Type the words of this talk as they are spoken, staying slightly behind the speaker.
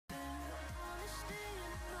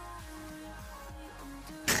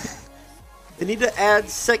They need to add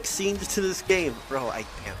sex scenes to this game. Bro, I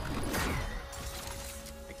can't.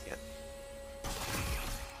 I can't.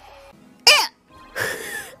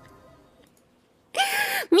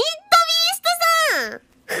 Midbeast-san!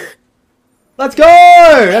 Let's go!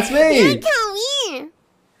 That's me! You can win!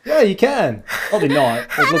 Yeah, you can. Probably not.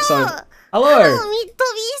 It looks so... Hello, Hello!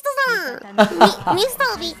 Midbeast-san! Mr.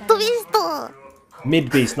 Midbeast!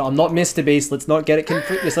 Midbeast. No, I'm not Mr. Beast. Let's not get it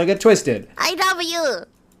let's not get twisted. I love you!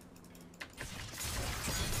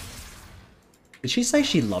 Did she say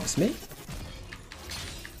she loves me?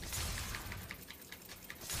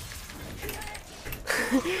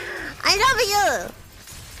 I love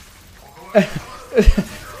you!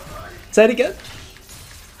 Say it again.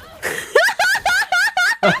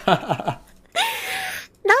 Love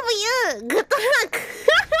you! Good luck!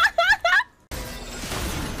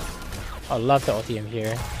 I love the ulti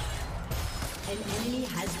here. An enemy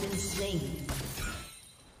has been slain.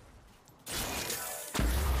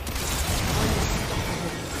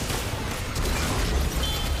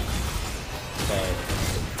 Okay.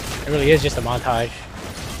 It really is just a montage.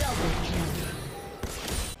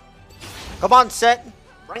 Come on, Set.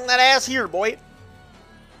 Bring that ass here, boy.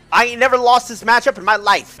 I ain't never lost this matchup in my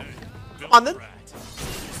life. Come on, then.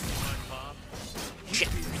 Shit.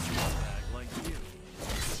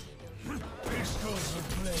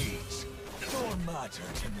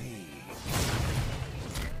 To me.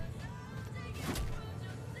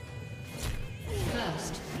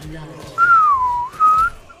 First blood.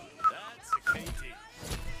 That's a KayPea,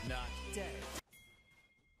 not dead.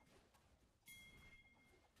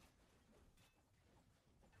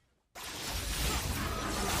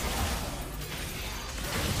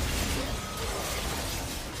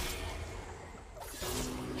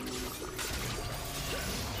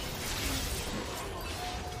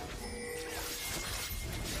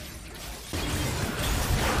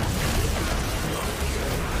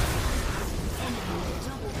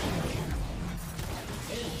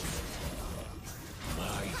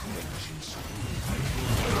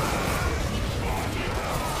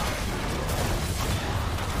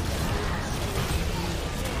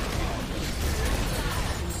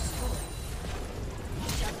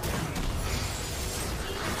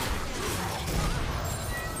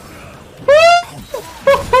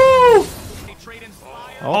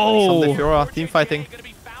 Oh, Fiora, team fighting.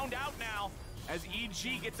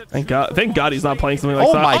 Thank God he's not playing something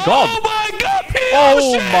like that. Oh my god! Oh my god!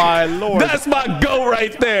 Oh my lord! That's my go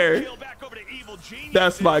right there.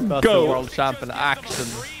 That's my That's go. the world champ in action.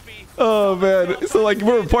 Oh man! So like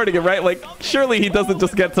we're reporting it, right? Like surely he doesn't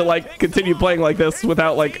just get to like continue playing like this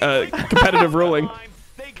without like a competitive ruling.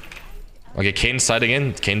 Okay, Kane side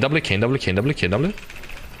again. Kane W, Kane W, Kane W, Kane W.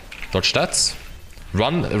 Dodge stats.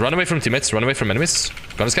 Run away from teammates. Run away from enemies.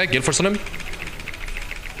 Got this guy. Guild force on him.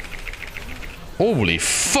 Holy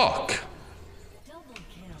fuck!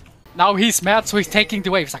 Now he's mad, so he's taking the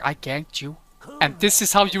wave. He's like, I ganked you, and this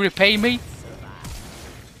is how you repay me?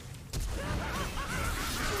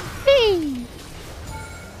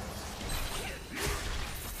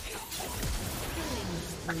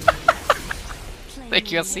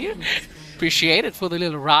 Thank you, Asir. Appreciate it for the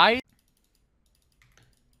little ride.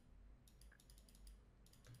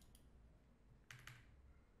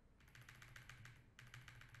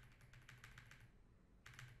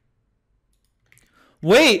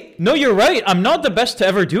 Wait, no, you're right. I'm not the best to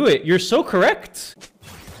ever do it. You're so correct.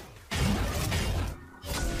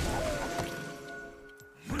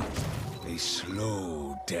 A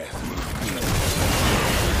slow death.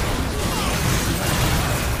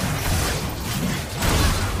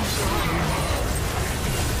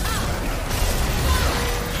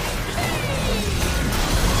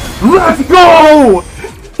 Let's go!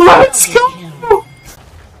 Let's go!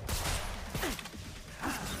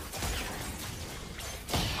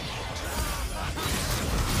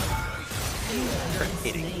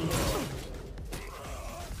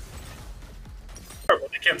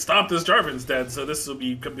 They can't stop this Jarvan's dead, so this will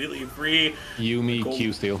be completely free. Yumi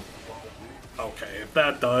Q steal. Okay, if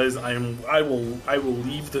that does, I will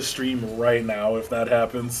leave the stream right now if that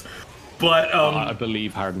happens. But I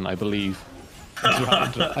believe, Harden. I believe.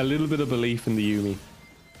 A little bit of belief in the Yumi.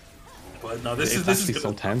 But no, this is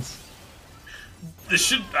so tense. This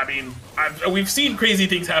should, I mean, we've seen crazy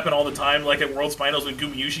things happen all the time, like at World's Finals with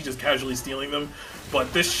Gumayushi just casually stealing them.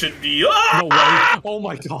 But this should be. No way! Oh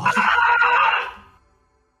my god!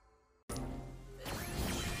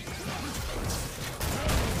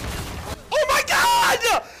 Oh my god!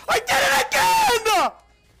 I did it again!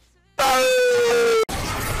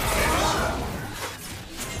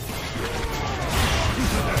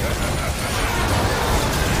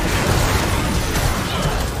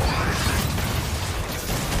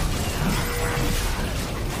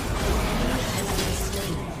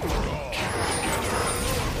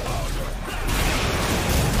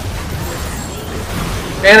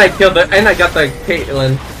 And I killed the. And I got the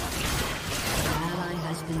Caitlyn. Ally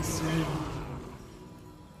has been slain.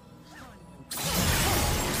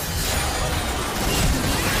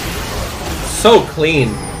 So clean.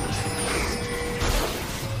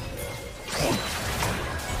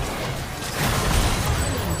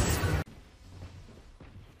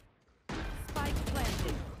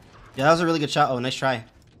 Yeah, that was a really good shot. Oh, nice try.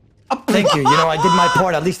 Thank you. You know, I did my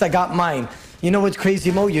part. At least I got mine. You know what's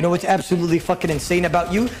crazy, Mo? You know what's absolutely fucking insane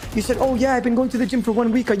about you? You said, oh yeah, I've been going to the gym for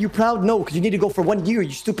 1 week. Are you proud? No, because you need to go for 1 year,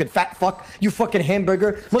 you stupid fat fuck. You fucking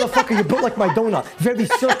hamburger. Motherfucker, you're built like my donut. Very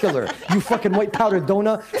circular. You fucking white powdered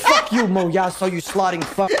donut. Fuck you, Mo. Yeah, I saw you slotting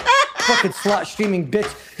fuck. Fucking slot streaming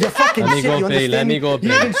bitch. You fucking shit, you understand me? You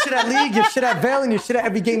even shit at League, you shit at Vale, and you shit at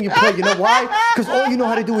every game you play. You know why? Because all you know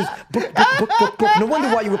how to do is book. No wonder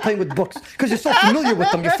why you were playing with books. Because you're so familiar with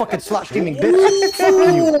them, you fucking slot streaming bitch. Fuck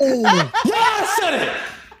you. Yeah, I said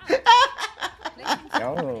it!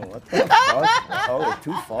 Oh, what the fuck? Oh,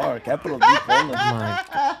 too far. Capital B Poland.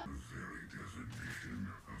 My.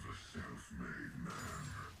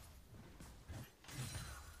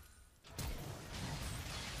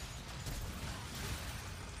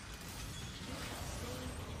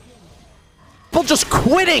 People just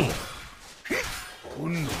quitting!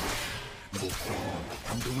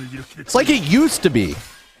 It's like it used to be.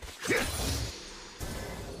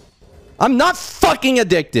 I'm not fucking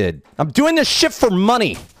addicted. I'm doing this shit for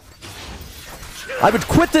money. I would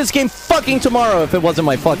quit this game fucking tomorrow if it wasn't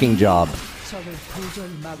my fucking job.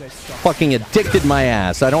 Fucking addicted my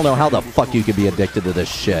ass. I don't know how the fuck you could be addicted to this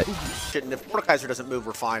shit. Shit, and if Mordekaiser doesn't move,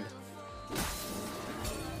 we're fine.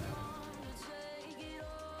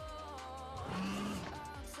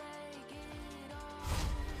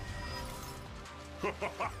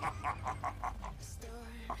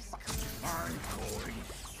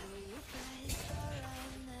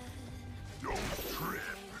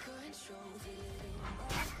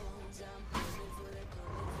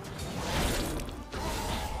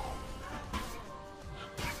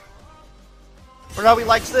 Or nobody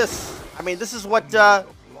likes this. I mean, this is what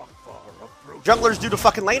junglers do to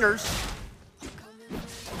fucking laners.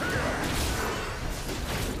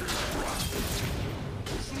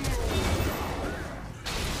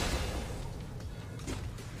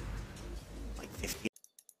 Like 50.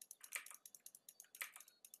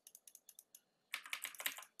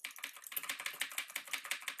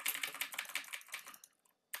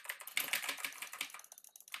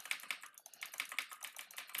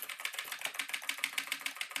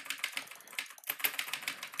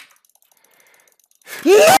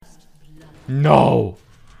 No.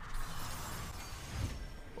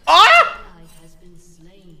 Ah!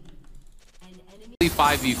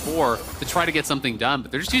 5v4 to try to get something done,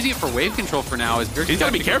 but they're just using it for wave control for now. As He's got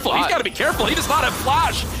to be careful. He's got to be careful. He does not have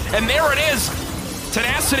flash. And there it is.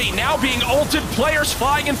 Tenacity now being ulted. Players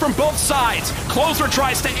flying in from both sides. Closer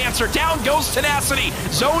tries to answer. Down goes Tenacity.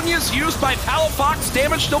 Zonya's used by Palafox.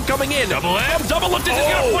 Damage still coming in. Doublelift is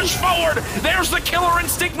going to push forward. There's the killer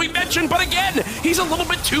instinct we mentioned. But again, he's a little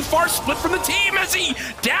bit too far split from the team as he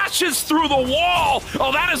dashes through the wall.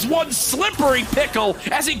 Oh, that is one slippery pickle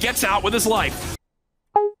as he gets out with his life.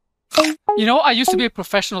 You know, I used to be a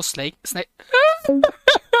professional snake.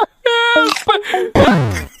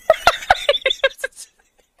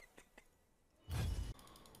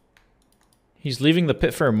 He's leaving the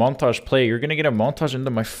pit for a montage play. You're gonna get a montage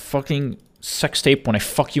into my fucking sex tape when I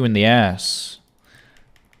fuck you in the ass.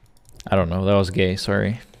 I don't know, that was gay,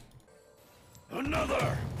 sorry. Another.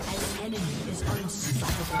 An enemy is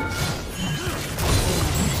unstoppable.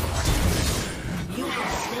 You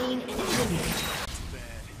have slain an enemy.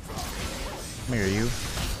 Come here, you.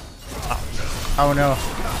 Oh no.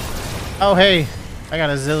 Oh hey, I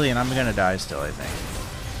got a zillion. I'm gonna die still, I think.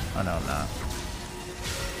 Oh no, I'm not.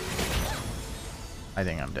 I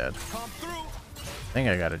think I'm dead. I think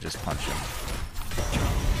I gotta just punch him.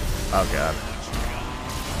 Oh god.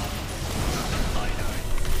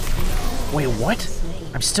 Wait, what?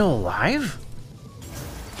 I'm still alive?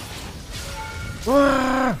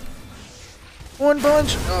 Ah! One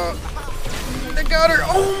punch! I got her!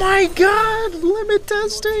 Oh my god! Limit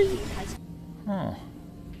testing! Huh.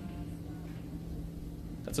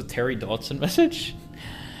 That's a Terry Dodson message?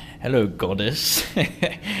 Hello, goddess.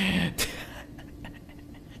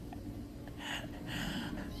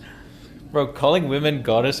 Bro, calling women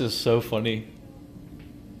goddess is so funny.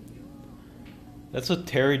 That's a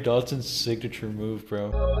Terry Dodson's signature move,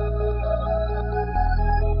 bro.